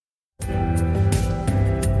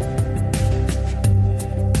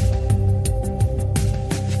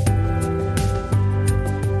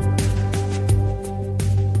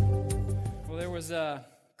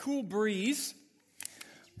cool breeze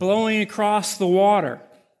blowing across the water,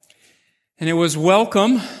 and it was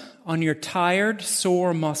welcome on your tired,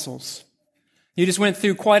 sore muscles. You just went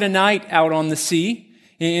through quite a night out on the sea.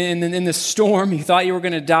 In the storm, you thought you were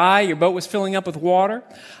going to die. Your boat was filling up with water.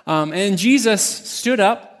 And Jesus stood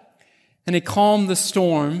up and he calmed the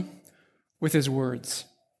storm with his words.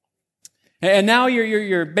 And now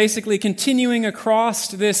you're basically continuing across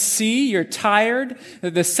this sea. You're tired.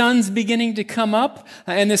 The sun's beginning to come up,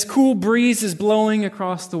 and this cool breeze is blowing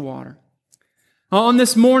across the water. On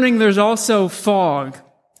this morning, there's also fog,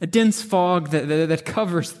 a dense fog that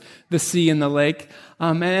covers the sea and the lake.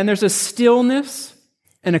 And there's a stillness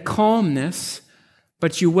and a calmness,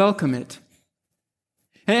 but you welcome it.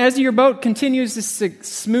 And as your boat continues to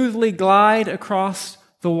smoothly glide across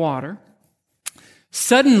the water,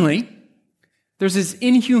 suddenly, there's this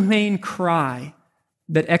inhumane cry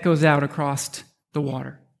that echoes out across the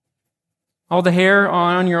water. All the hair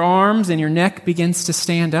on your arms and your neck begins to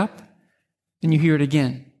stand up, and you hear it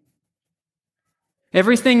again.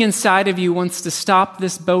 Everything inside of you wants to stop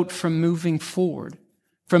this boat from moving forward,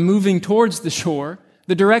 from moving towards the shore,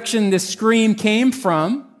 the direction this scream came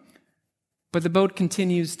from, but the boat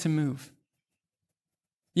continues to move.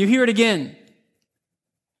 You hear it again.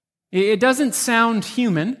 It doesn't sound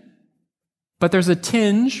human, but there's a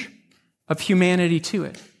tinge of humanity to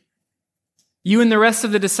it. You and the rest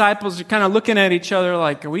of the disciples are kind of looking at each other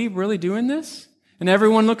like, are we really doing this? And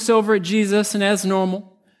everyone looks over at Jesus, and as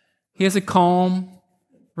normal, he has a calm,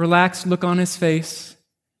 relaxed look on his face,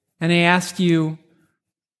 and he asks you,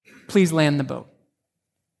 please land the boat.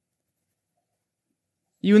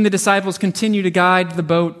 You and the disciples continue to guide the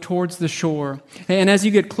boat towards the shore. And as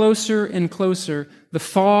you get closer and closer, the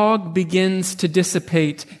fog begins to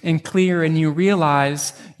dissipate and clear, and you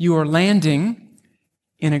realize you are landing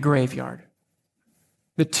in a graveyard.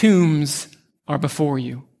 The tombs are before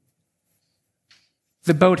you.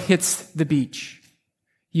 The boat hits the beach.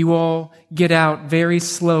 You all get out very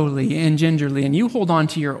slowly and gingerly, and you hold on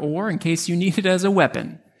to your oar in case you need it as a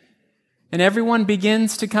weapon. And everyone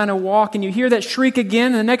begins to kind of walk, and you hear that shriek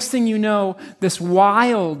again, and the next thing you know, this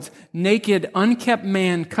wild, naked, unkept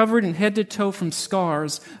man covered in head to toe from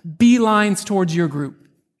scars beelines towards your group.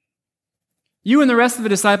 You and the rest of the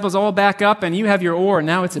disciples all back up, and you have your oar, and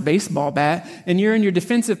now it's a baseball bat, and you're in your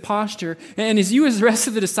defensive posture. And as the rest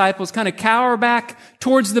of the disciples kind of cower back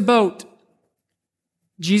towards the boat,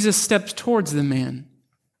 Jesus steps towards the man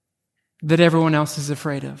that everyone else is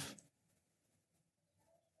afraid of.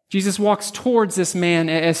 Jesus walks towards this man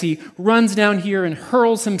as he runs down here and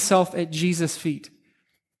hurls himself at Jesus' feet.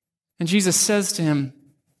 And Jesus says to him,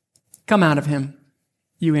 "Come out of him,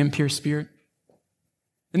 you impure spirit."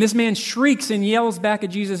 And this man shrieks and yells back at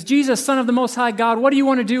Jesus, "Jesus, Son of the Most High God, what do you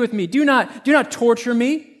want to do with me? Do not torture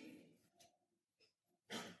me."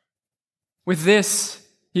 With this,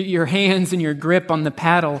 your hands and your grip on the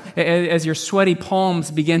paddle, as your sweaty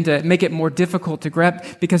palms begin to make it more difficult to grab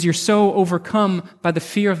because you're so overcome by the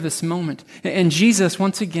fear of this moment. And Jesus,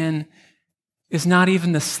 once again, is not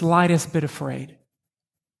even the slightest bit afraid.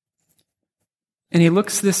 And he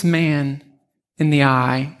looks this man in the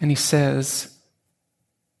eye and he says,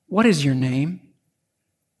 "What is your name?"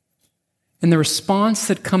 And the response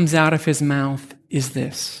that comes out of his mouth is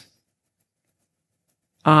this: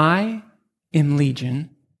 "I am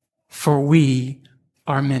Legion, for we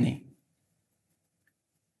are many."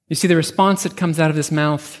 You see, the response that comes out of his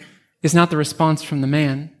mouth is not the response from the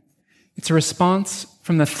man. It's a response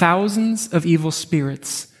from the thousands of evil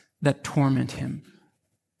spirits that torment him.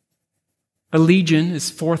 A legion is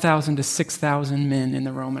 4,000 to 6,000 men in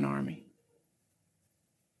the Roman army.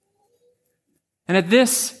 And at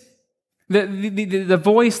this, the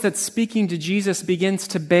voice that's speaking to Jesus begins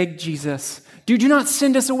to beg Jesus, do not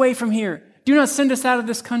send us away from here. Do not send us out of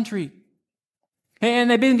this country. And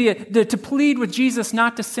they begin to plead with Jesus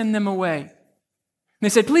not to send them away. And they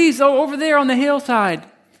said, "Please, over there on the hillside,"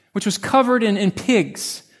 which was covered in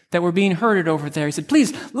pigs that were being herded over there. He said,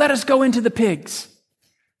 "Please, let us go into the pigs."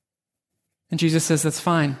 And Jesus says, "That's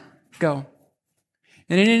fine, go."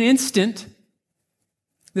 And in an instant,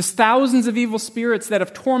 this thousands of evil spirits that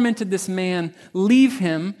have tormented this man leave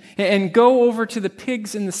him and go over to the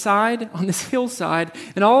pigs on this hillside,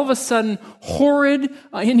 and all of a sudden, horrid,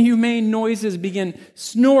 inhumane noises begin,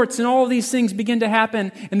 snorts, and all of these things begin to happen,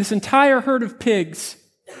 and this entire herd of pigs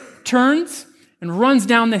turns and runs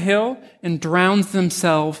down the hill and drowns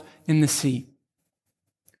themselves in the sea.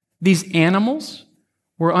 These animals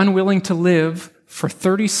were unwilling to live for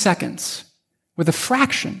 30 seconds with a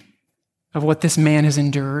fraction of what this man has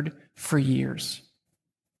endured for years.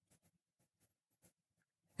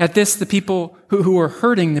 At this, the people who were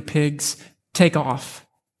herding the pigs take off.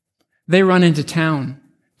 They run into town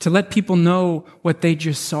to let people know what they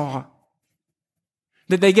just saw.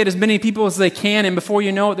 That they get as many people as they can, and before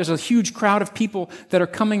you know it, there's a huge crowd of people that are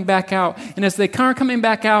coming back out. And as they are coming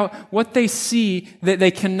back out, what they see that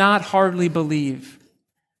they cannot hardly believe.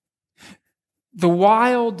 The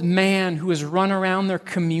wild man who has run around their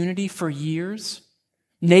community for years,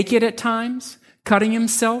 naked at times, cutting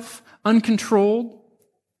himself, uncontrolled,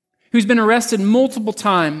 who's been arrested multiple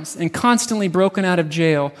times and constantly broken out of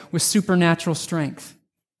jail with supernatural strength.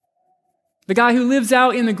 The guy who lives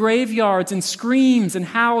out in the graveyards and screams and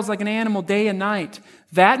howls like an animal day and night.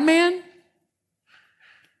 That man,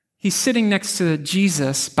 he's sitting next to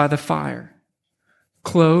Jesus by the fire,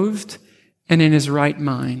 clothed and in his right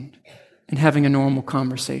mind, and having a normal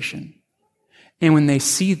conversation. And when they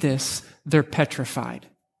see this, they're petrified.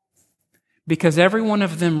 Because every one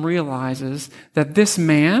of them realizes that this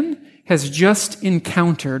man has just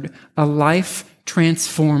encountered a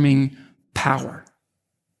life-transforming power.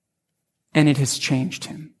 And it has changed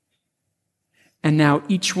him. And now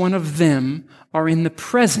each one of them are in the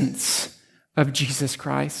presence of Jesus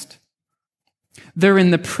Christ. They're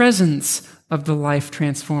in the presence of the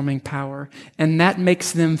life-transforming power, and that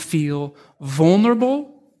makes them feel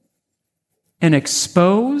vulnerable and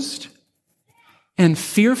exposed and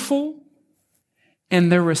fearful,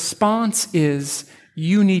 and their response is,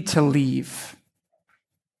 you need to leave.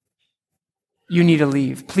 You need to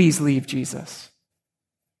leave. Please leave, Jesus.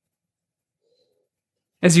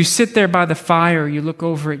 As you sit there by the fire, you look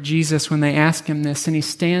over at Jesus when they ask him this, and he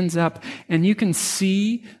stands up, and you can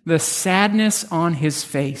see the sadness on his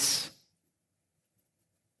face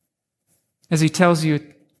as he tells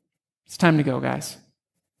you, it's time to go, guys.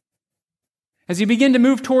 As you begin to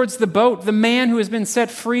move towards the boat, the man who has been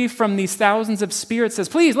set free from these thousands of spirits says,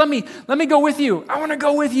 please, let me go with you. I want to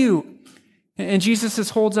go with you. And Jesus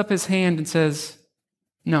just holds up his hand and says,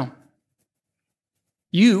 no.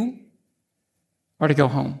 You are to go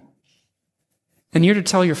home. And you're to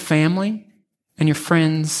tell your family and your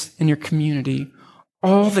friends and your community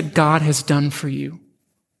all that God has done for you.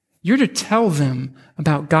 You're to tell them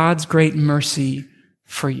about God's great mercy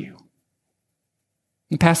for you.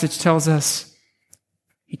 The passage tells us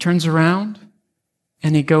he turns around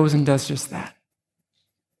and he goes and does just that.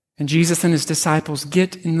 And Jesus and his disciples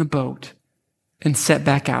get in the boat and set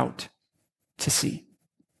back out to sea.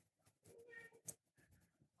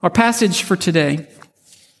 Our passage for today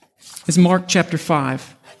is Mark chapter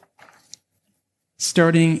 5,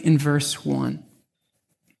 starting in verse 1.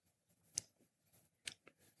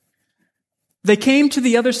 They came to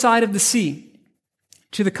the other side of the sea,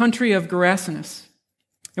 to the country of Gerasenes.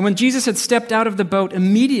 And when Jesus had stepped out of the boat,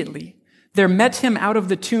 immediately there met him out of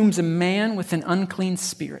the tombs a man with an unclean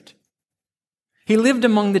spirit. He lived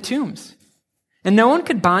among the tombs, and no one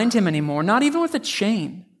could bind him anymore, not even with a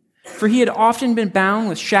chain. For he had often been bound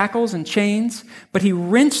with shackles and chains, but he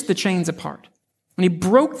wrenched the chains apart. When he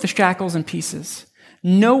broke the shackles in pieces,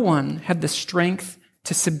 no one had the strength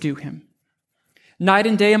to subdue him. Night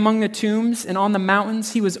and day among the tombs and on the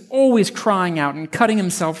mountains, he was always crying out and cutting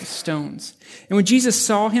himself with stones. And when Jesus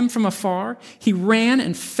saw him from afar, he ran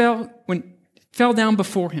and fell down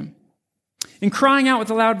before him. And crying out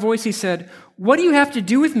with a loud voice, he said, "What do you have to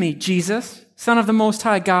do with me, Jesus, Son of the Most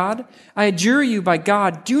High God? I adjure you by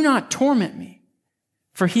God, do not torment me."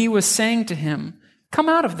 For he was saying to him, "Come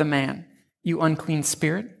out of the man, you unclean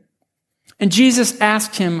spirit." And Jesus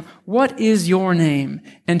asked him, "What is your name?"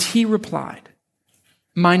 And he replied,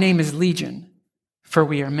 "My name is Legion, for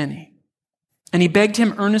we are many." And he begged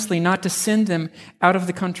him earnestly not to send them out of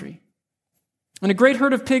the country. And a great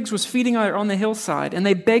herd of pigs was feeding on the hillside, and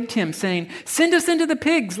they begged him, saying, "Send us into the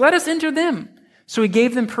pigs, let us enter them." So he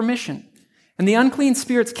gave them permission. And the unclean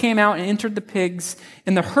spirits came out and entered the pigs,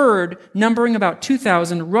 and the herd, numbering about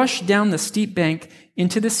 2,000, rushed down the steep bank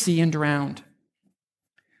into the sea and drowned.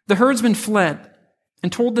 The herdsmen fled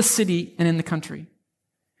and told the city and in the country.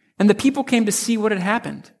 And the people came to see what had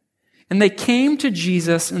happened. And they came to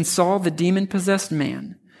Jesus and saw the demon-possessed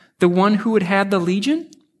man, the one who had had the legion,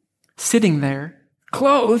 sitting there,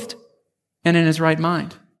 clothed and in his right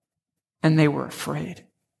mind. And they were afraid.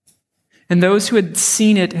 And those who had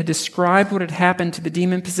seen it had described what had happened to the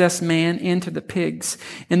demon-possessed man and to the pigs.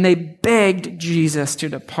 And they begged Jesus to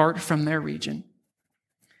depart from their region.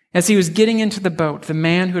 As he was getting into the boat, the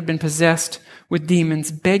man who had been possessed with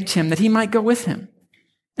demons begged him that he might go with him.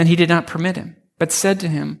 And he did not permit him, but said to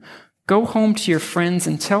him, "Go home to your friends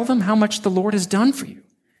and tell them how much the Lord has done for you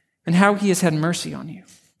and how he has had mercy on you."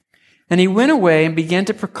 And he went away and began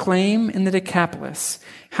to proclaim in the Decapolis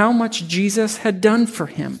how much Jesus had done for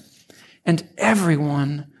him. And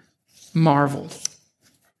everyone marveled.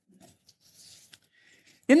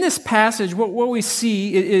 In this passage, what we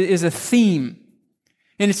see is a theme.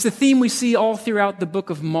 And it's the theme we see all throughout the book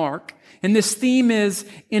of Mark. And this theme is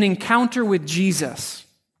an encounter with Jesus.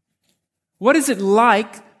 What is it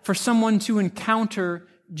like for someone to encounter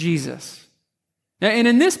Jesus? And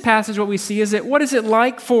in this passage, what we see is that what is it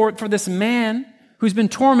like for this man who's been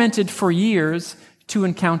tormented for years to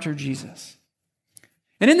encounter Jesus?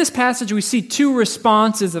 And in this passage, we see two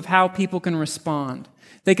responses of how people can respond.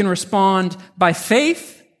 They can respond by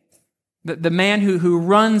faith, the man who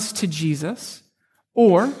runs to Jesus,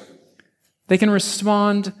 or they can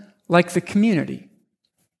respond like the community.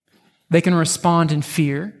 They can respond in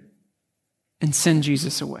fear and send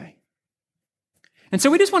Jesus away. And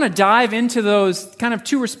so we just want to dive into those kind of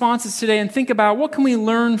two responses today and think about what can we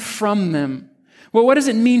learn from them? Well, what does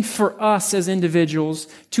it mean for us as individuals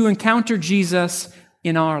to encounter Jesus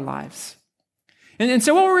in our lives? And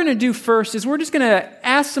so what we're going to do first is we're just going to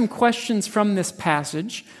ask some questions from this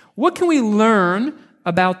passage. What can we learn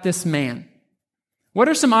about this man? What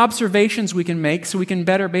are some observations we can make so we can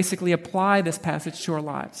better basically apply this passage to our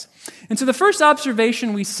lives? And so the first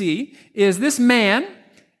observation we see is this man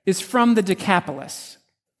is from the Decapolis.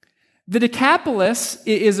 The Decapolis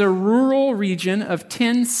is a rural region of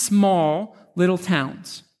 10 small little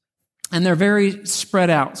towns. And they're very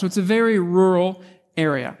spread out. So it's a very rural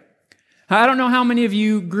area. I don't know how many of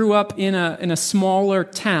you grew up in a smaller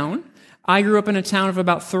town. I grew up in a town of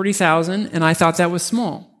about 30,000, and I thought that was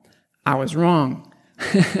small. I was wrong.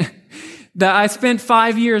 I spent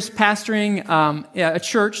 5 years pastoring a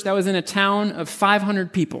church that was in a town of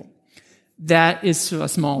 500 people. That is a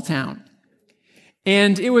small town.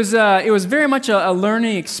 And it was very much a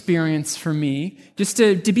learning experience for me, just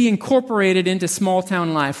to be incorporated into small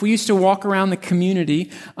town life. We used to walk around the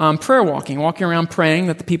community, walking around praying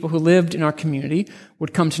that the people who lived in our community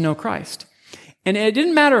would come to know Christ. And it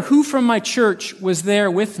didn't matter who from my church was there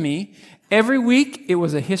with me. Every week, it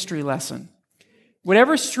was a history lesson.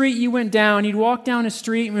 Whatever street you went down, you'd walk down a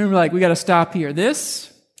street and we were like, we got to stop here.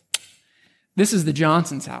 This is the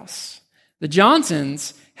Johnsons' house. The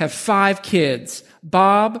Johnsons have 5 kids.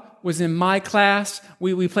 Bob was in my class.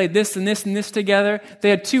 We played this and this and this together. They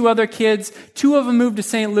had 2 other kids. 2 of them moved to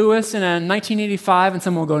St. Louis in 1985, and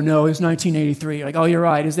someone will go, no, it was 1983. Like, oh, you're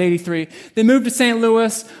right, it was 83. They moved to St.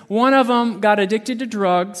 Louis. One of them got addicted to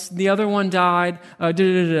drugs. The other one died.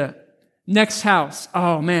 Next house.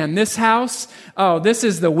 Oh, man, this house. Oh, this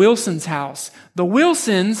is the Wilsons' house. The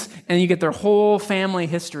Wilsons, and you get their whole family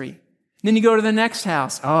history. Then you go to the next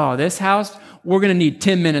house. Oh, this house, we're going to need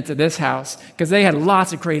 10 minutes of this house because they had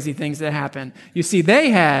lots of crazy things that happened. You see,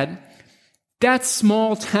 that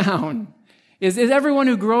small town is everyone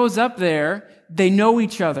who grows up there, they know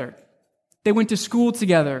each other. They went to school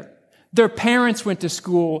together. Their parents went to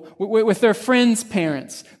school with their friends'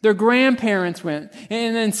 parents. Their grandparents went.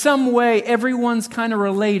 And in some way, everyone's kind of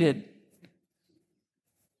related.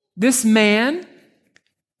 This man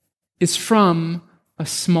is from a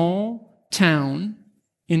small town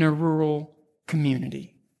in a rural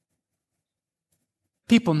community.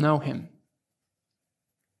 People know him.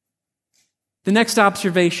 The next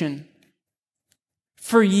observation.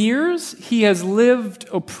 For years, he has lived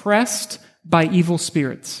oppressed by evil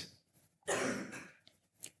spirits.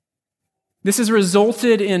 This has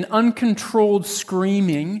resulted in uncontrolled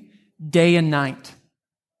screaming day and night.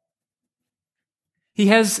 He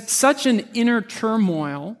has such an inner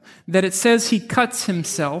turmoil that it says he cuts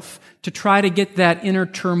himself to try to get that inner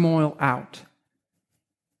turmoil out,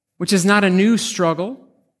 which is not a new struggle,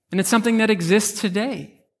 and it's something that exists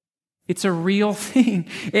today. It's a real thing,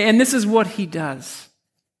 and this is what he does.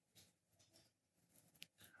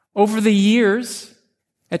 Over the years,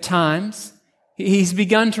 at times, he's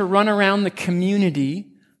begun to run around the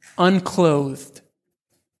community unclothed.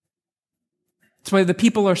 That's why the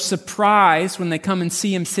people are surprised when they come and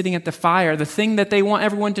see him sitting at the fire. The thing that they want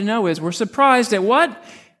everyone to know is, we're surprised at what?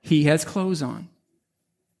 He has clothes on.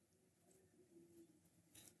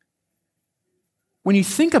 When you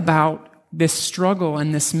think about this struggle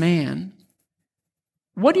and this man,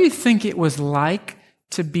 what do you think it was like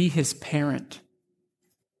to be his parent?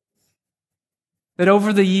 That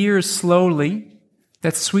over the years, slowly,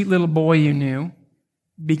 that sweet little boy you knew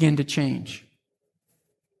began to change.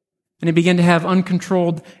 And he began to have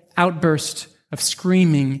uncontrolled outbursts of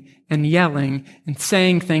screaming and yelling and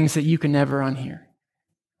saying things that you can never unhear.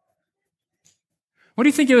 What do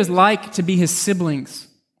you think it was like to be his siblings?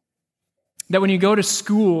 That when you go to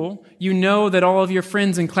school, you know that all of your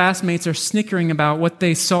friends and classmates are snickering about what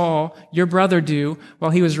they saw your brother do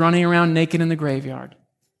while he was running around naked in the graveyard.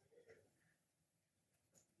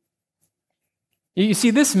 You see,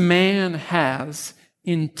 this man has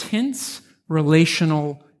intense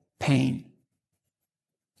relational pain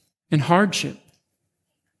and hardship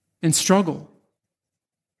and struggle.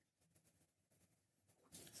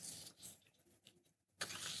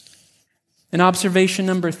 And observation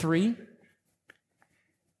number 3,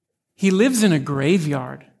 he lives in a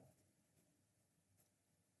graveyard.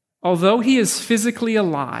 Although he is physically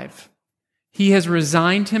alive, he has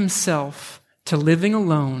resigned himself to living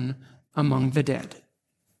alone among the dead.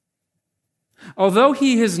 Although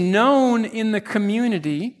he is known in the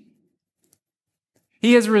community,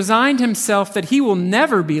 he has resigned himself that he will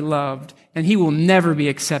never be loved and he will never be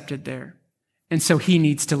accepted there. And so he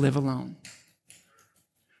needs to live alone.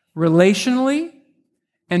 Relationally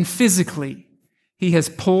and physically, he has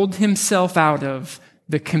pulled himself out of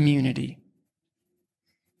the community.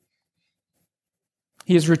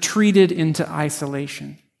 He has retreated into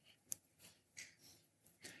isolation.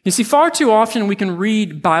 You see, far too often we can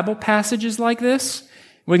read Bible passages like this.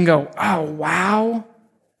 We can go, oh, wow,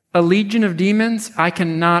 a legion of demons. I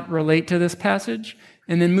cannot relate to this passage.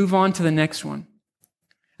 And then move on to the next one.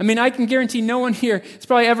 I mean, I can guarantee no one here has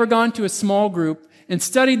probably ever gone to a small group and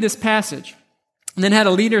studied this passage and then had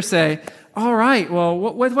a leader say, all right, well,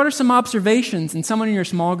 what are some observations? And someone in your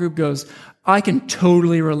small group goes, I can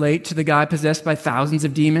totally relate to the guy possessed by thousands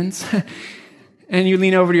of demons. And you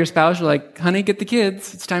lean over to your spouse, you're like, honey, get the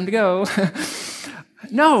kids. It's time to go.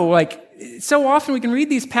 No, like, so often we can read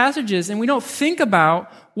these passages and we don't think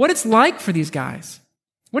about what it's like for these guys,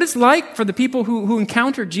 what it's like for the people who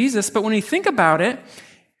encountered Jesus. But when we think about it,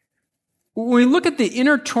 when we look at the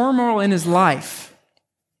inner turmoil in his life,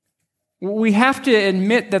 we have to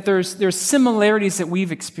admit that there's similarities that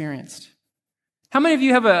we've experienced. How many of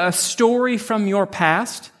you have a story from your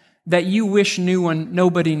past that you wish knew and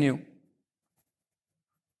nobody knew?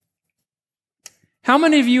 How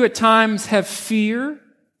many of you at times have fear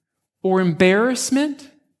or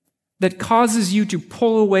embarrassment that causes you to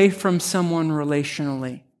pull away from someone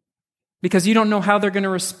relationally? Because you don't know how they're going to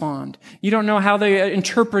respond. You don't know how they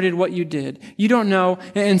interpreted what you did. You don't know.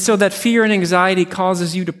 And so that fear and anxiety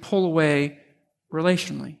causes you to pull away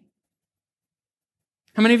relationally.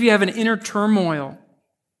 How many of you have an inner turmoil,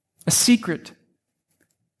 a secret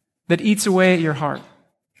that eats away at your heart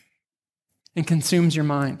and consumes your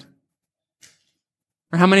mind?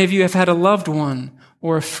 Or how many of you have had a loved one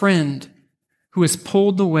or a friend who has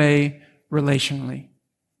pulled away relationally?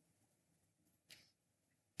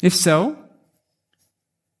 If so,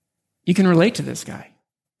 you can relate to this guy.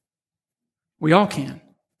 We all can.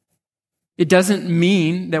 It doesn't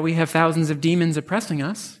mean that we have thousands of demons oppressing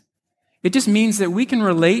us. It just means that we can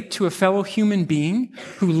relate to a fellow human being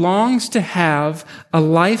who longs to have a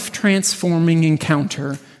life-transforming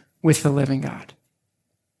encounter with the living God.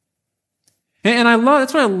 And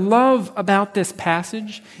that's what I love about this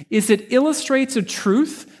passage, is it illustrates a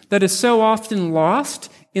truth that is so often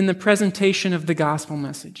lost in the presentation of the gospel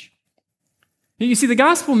message. You see, the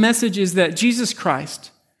gospel message is that Jesus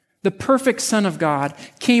Christ, the perfect Son of God,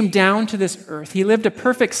 came down to this earth. He lived a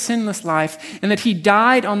perfect, sinless life, and that he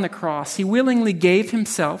died on the cross. He willingly gave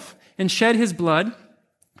himself and shed his blood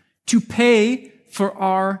to pay for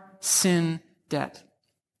our sin debt.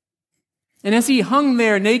 And as he hung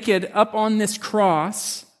there naked up on this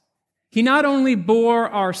cross, he not only bore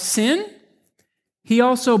our sin, he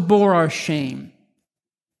also bore our shame,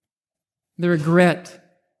 the regret,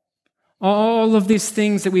 all of these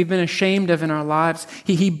things that we've been ashamed of in our lives.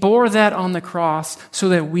 He bore that on the cross so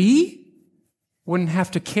that we wouldn't have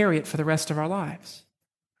to carry it for the rest of our lives.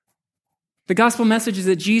 The gospel message is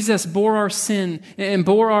that Jesus bore our sin and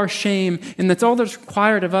bore our shame, and that's all that's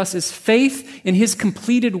required of us is faith in his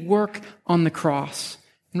completed work on the cross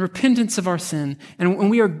and repentance of our sin. And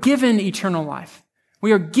we are given eternal life.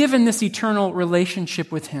 We are given this eternal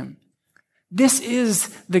relationship with him. This is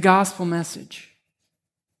the gospel message.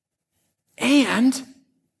 And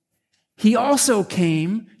he also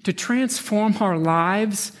came to transform our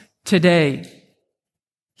lives today,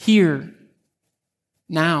 here,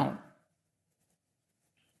 now.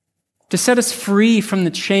 To set us free from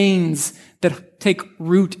the chains that take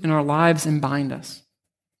root in our lives and bind us.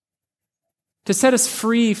 To set us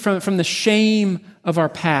free from the shame of our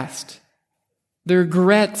past, the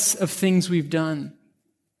regrets of things we've done.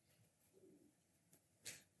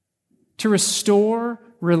 To restore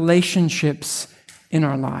relationships in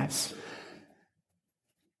our lives.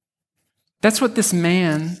 That's what this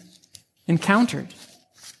man encountered.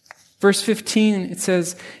 Verse 15, it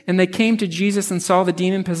says, and they came to Jesus and saw the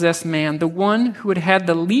demon-possessed man, the one who had had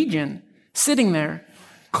the legion, sitting there,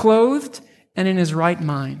 clothed and in his right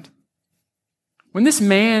mind. When this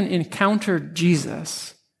man encountered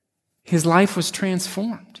Jesus, his life was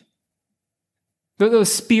transformed.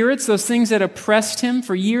 Those spirits, those things that oppressed him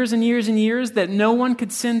for years and years and years that no one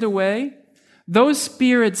could send away, those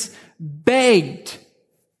spirits begged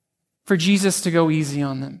for Jesus to go easy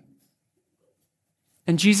on them.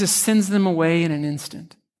 And Jesus sends them away in an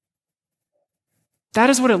instant.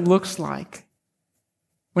 That is what it looks like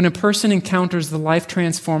when a person encounters the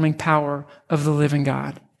life-transforming power of the living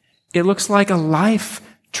God. It looks like a life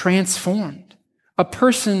transformed, a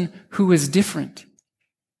person who is different.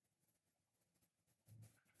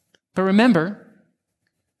 But remember,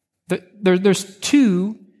 there's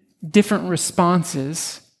two different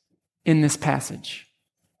responses in this passage.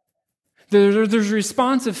 There's a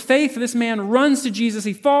response of faith. This man runs to Jesus.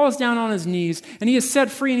 He falls down on his knees, and he is set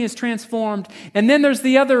free, and he is transformed. And then there's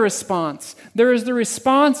the other response. There is the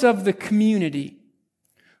response of the community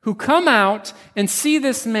who come out and see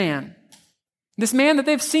this man that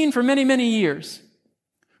they've seen for many, many years,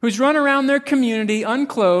 who's run around their community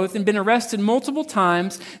unclothed and been arrested multiple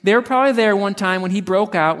times. They were probably there one time when he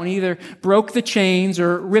broke out, when he either broke the chains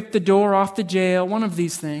or ripped the door off the jail, one of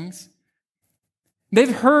these things. They've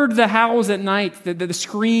heard the howls at night, the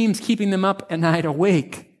screams keeping them up at night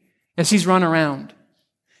awake as he's run around.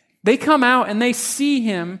 They come out and they see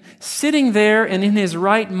him sitting there and in his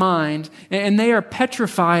right mind, and they are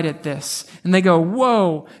petrified at this. And they go,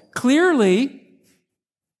 whoa, clearly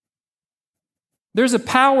there's a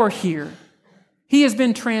power here. He has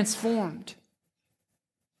been transformed.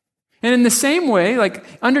 And in the same way, like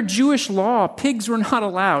under Jewish law, pigs were not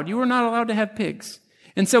allowed. You were not allowed to have pigs.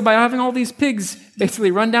 And so by having all these pigs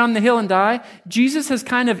basically run down the hill and die, Jesus has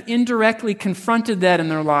kind of indirectly confronted that in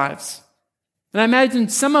their lives. And I imagine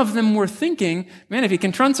some of them were thinking, man, if he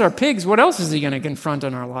confronts our pigs, what else is he going to confront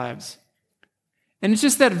in our lives? And it's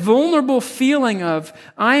just that vulnerable feeling of,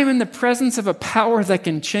 I am in the presence of a power that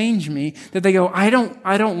can change me, that they go, I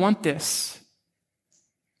don't want this.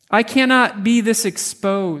 I cannot be this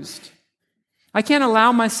exposed. I can't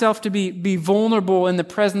allow myself to be vulnerable in the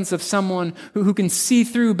presence of someone who can see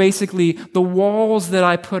through basically the walls that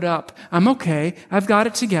I put up. I'm okay. I've got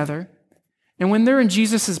it together. And when they're in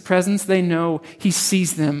Jesus' presence, they know he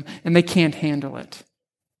sees them and they can't handle it.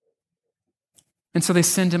 And so they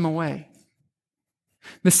send him away.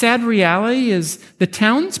 The sad reality is the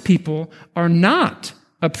townspeople are not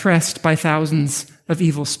oppressed by thousands of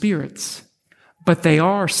evil spirits, but they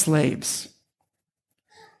are slaves.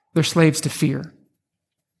 They're slaves to fear.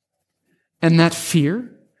 And that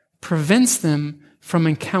fear prevents them from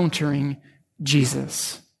encountering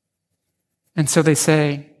Jesus. And so they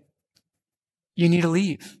say, you need to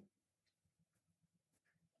leave.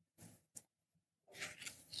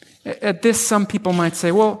 At this, some people might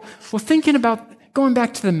say, well, thinking about going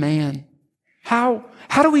back to the man, how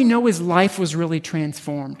do we know his life was really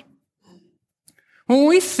transformed? When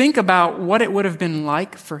we think about what it would have been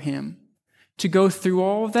like for him to go through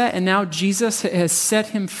all of that, and now Jesus has set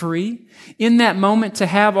him free, in that moment to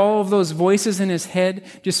have all of those voices in his head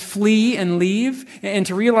just flee and leave, and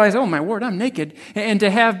to realize, oh my word, I'm naked, and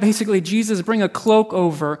to have basically Jesus bring a cloak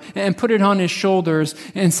over and put it on his shoulders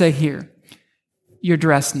and say, here, you're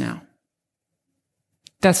dressed now.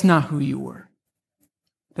 That's not who you were.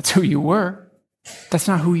 That's who you were. That's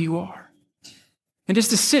not who you are. And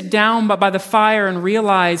just to sit down by the fire and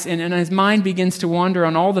realize, and his mind begins to wander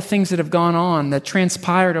on all the things that have gone on, that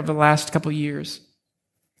transpired over the last couple of years.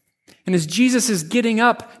 And as Jesus is getting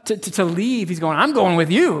up to leave, he's going, I'm going with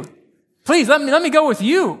you. Please, let me go with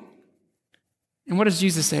you. And what does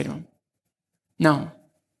Jesus say to him? No.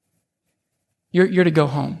 You're to go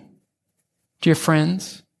home. To your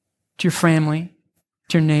friends, to your family,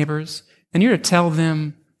 to your neighbors, and you're to tell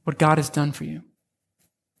them what God has done for you.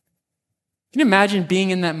 Can you imagine being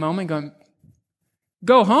in that moment going,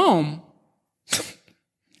 go home?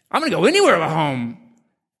 I'm going to go anywhere but home.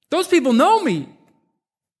 Those people know me.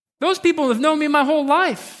 Those people have known me my whole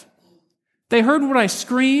life. They heard what I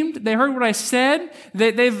screamed. They heard what I said.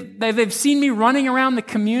 They've seen me running around the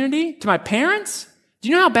community. To my parents, do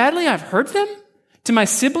you know how badly I've hurt them? To my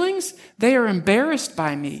siblings, they are embarrassed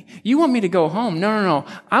by me. You want me to go home? No.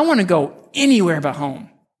 I want to go anywhere but home.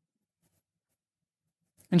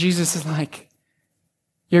 And Jesus is like,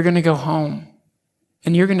 you're going to go home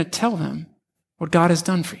and you're going to tell them what God has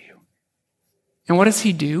done for you. And what does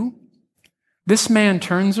he do? This man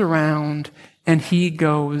turns around and he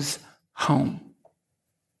goes home.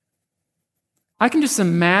 I can just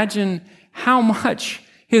imagine how much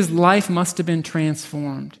his life must have been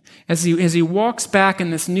transformed as he walks back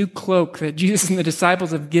in this new cloak that Jesus and the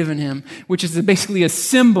disciples have given him, which is basically a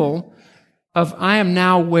symbol of I am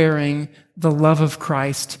now wearing the love of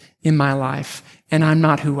Christ in my life, and I'm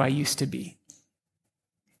not who I used to be.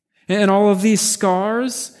 And all of these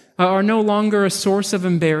scars are no longer a source of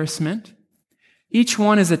embarrassment. Each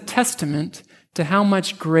one is a testament to how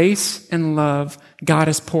much grace and love God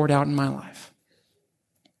has poured out in my life.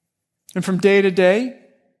 And from day to day,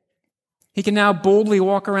 he can now boldly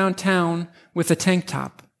walk around town with a tank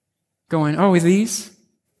top, going, "Oh, these?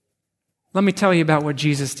 Let me tell you about what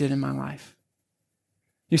Jesus did in my life."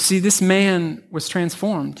 You see, this man was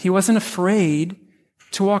transformed. He wasn't afraid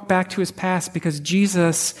to walk back to his past because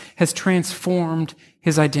Jesus has transformed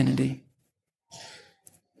his identity.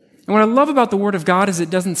 And what I love about the Word of God is it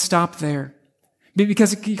doesn't stop there.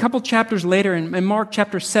 Because a couple chapters later, in Mark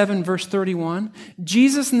chapter 7, verse 31,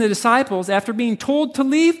 Jesus and the disciples, after being told to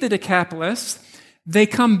leave the Decapolis, they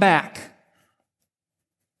come back.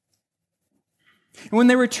 And when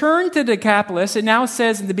they return to the Decapolis, it now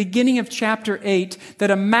says in the beginning of chapter 8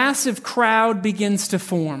 that a massive crowd begins to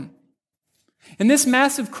form. And this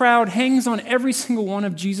massive crowd hangs on every single one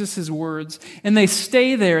of Jesus' words, and they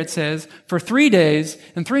stay there, it says, for 3 days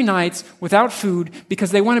and 3 nights without food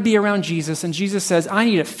because they want to be around Jesus, and Jesus says, "I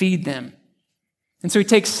need to feed them." And so he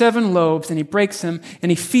takes 7 loaves and he breaks them and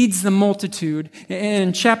he feeds the multitude. And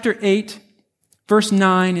in chapter 8, verse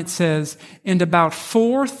 9, it says, "And about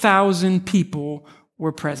 4,000 people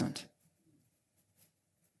were present."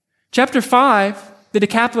 Chapter 5, the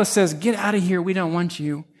Decapolis says, "Get out of here, we don't want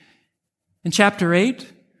you." In chapter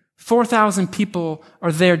 8, 4,000 people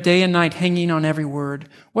are there day and night hanging on every word.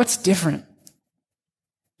 What's different?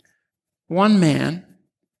 One man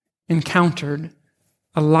encountered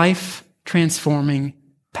a life-transforming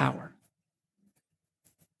power.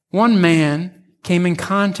 One man came in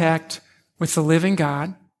contact with the living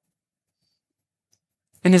God,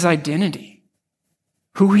 and his identity,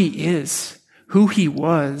 who he is, who he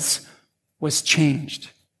was changed.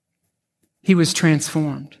 He was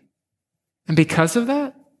transformed. And because of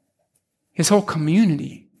that, his whole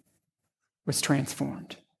community was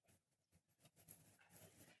transformed.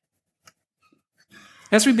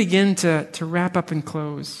 As we begin to wrap up and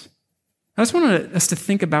close, I just want us to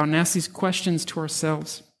think about and ask these questions to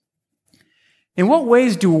ourselves. In what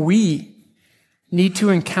ways do we need to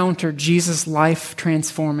encounter Jesus'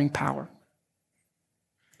 life-transforming power?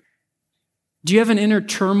 Do you have an inner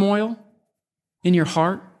turmoil in your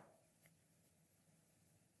heart?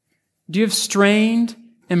 Do you have strained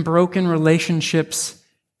and broken relationships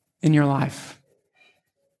in your life?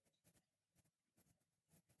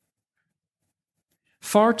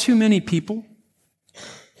 Far too many people,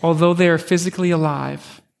 although they are physically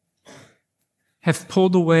alive, have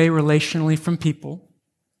pulled away relationally from people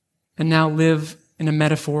and now live in a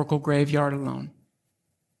metaphorical graveyard alone.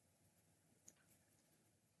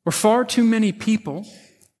 Or far too many people,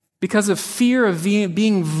 because of fear of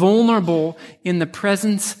being vulnerable in the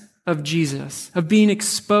presence of Jesus, of being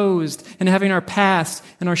exposed and having our past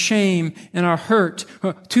and our shame and our hurt,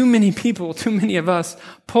 too many people, too many of us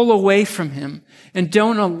pull away from him and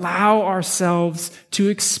don't allow ourselves to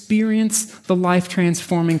experience the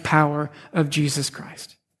life-transforming power of Jesus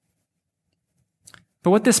Christ.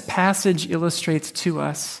 But what this passage illustrates to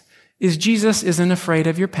us is Jesus isn't afraid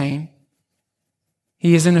of your pain.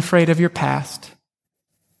 He isn't afraid of your past.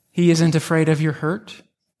 He isn't afraid of your hurt.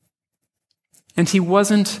 And he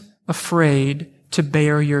wasn't afraid to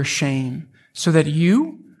bear your shame so that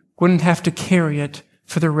you wouldn't have to carry it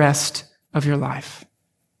for the rest of your life.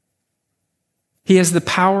 He has the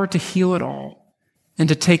power to heal it all and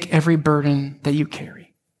to take every burden that you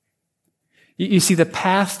carry. You see, the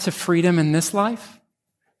path to freedom in this life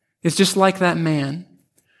is just like that man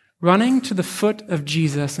running to the foot of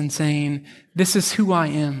Jesus and saying, "This is who I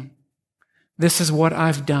am. This is what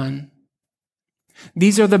I've done.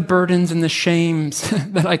 These are the burdens and the shames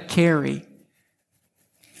that I carry.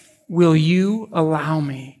 Will you allow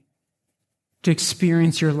me to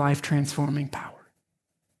experience your life-transforming power?"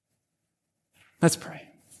 Let's pray.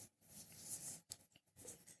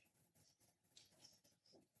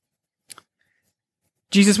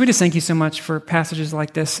 Jesus, we just thank you so much for passages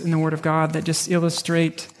like this in the Word of God that just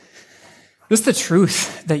illustrate just the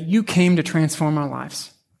truth that you came to transform our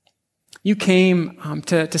lives. You came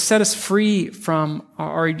to set us free from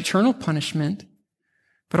our eternal punishment,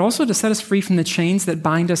 but also to set us free from the chains that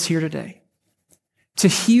bind us here today, to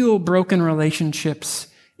heal broken relationships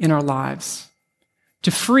in our lives,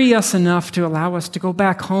 to free us enough to allow us to go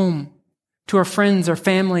back home to our friends, our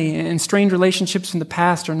family, and strained relationships from the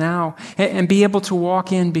past or now, and be able to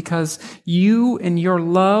walk in because you and your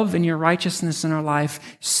love and your righteousness in our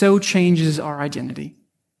life so changes our identity.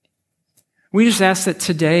 We just ask that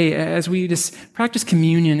today, as we just practice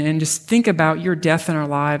communion and just think about your death in our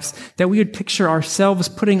lives, that we would picture ourselves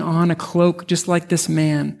putting on a cloak just like this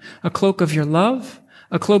man, a cloak of your love,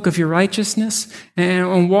 a cloak of your righteousness,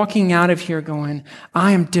 and walking out of here going,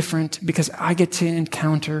 I am different because I get to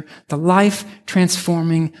encounter the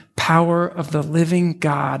life-transforming power of the living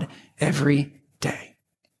God every day.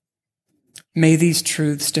 May these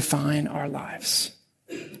truths define our lives.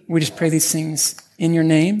 We just pray these things in your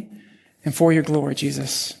name and for your glory,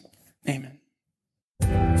 Jesus. Amen.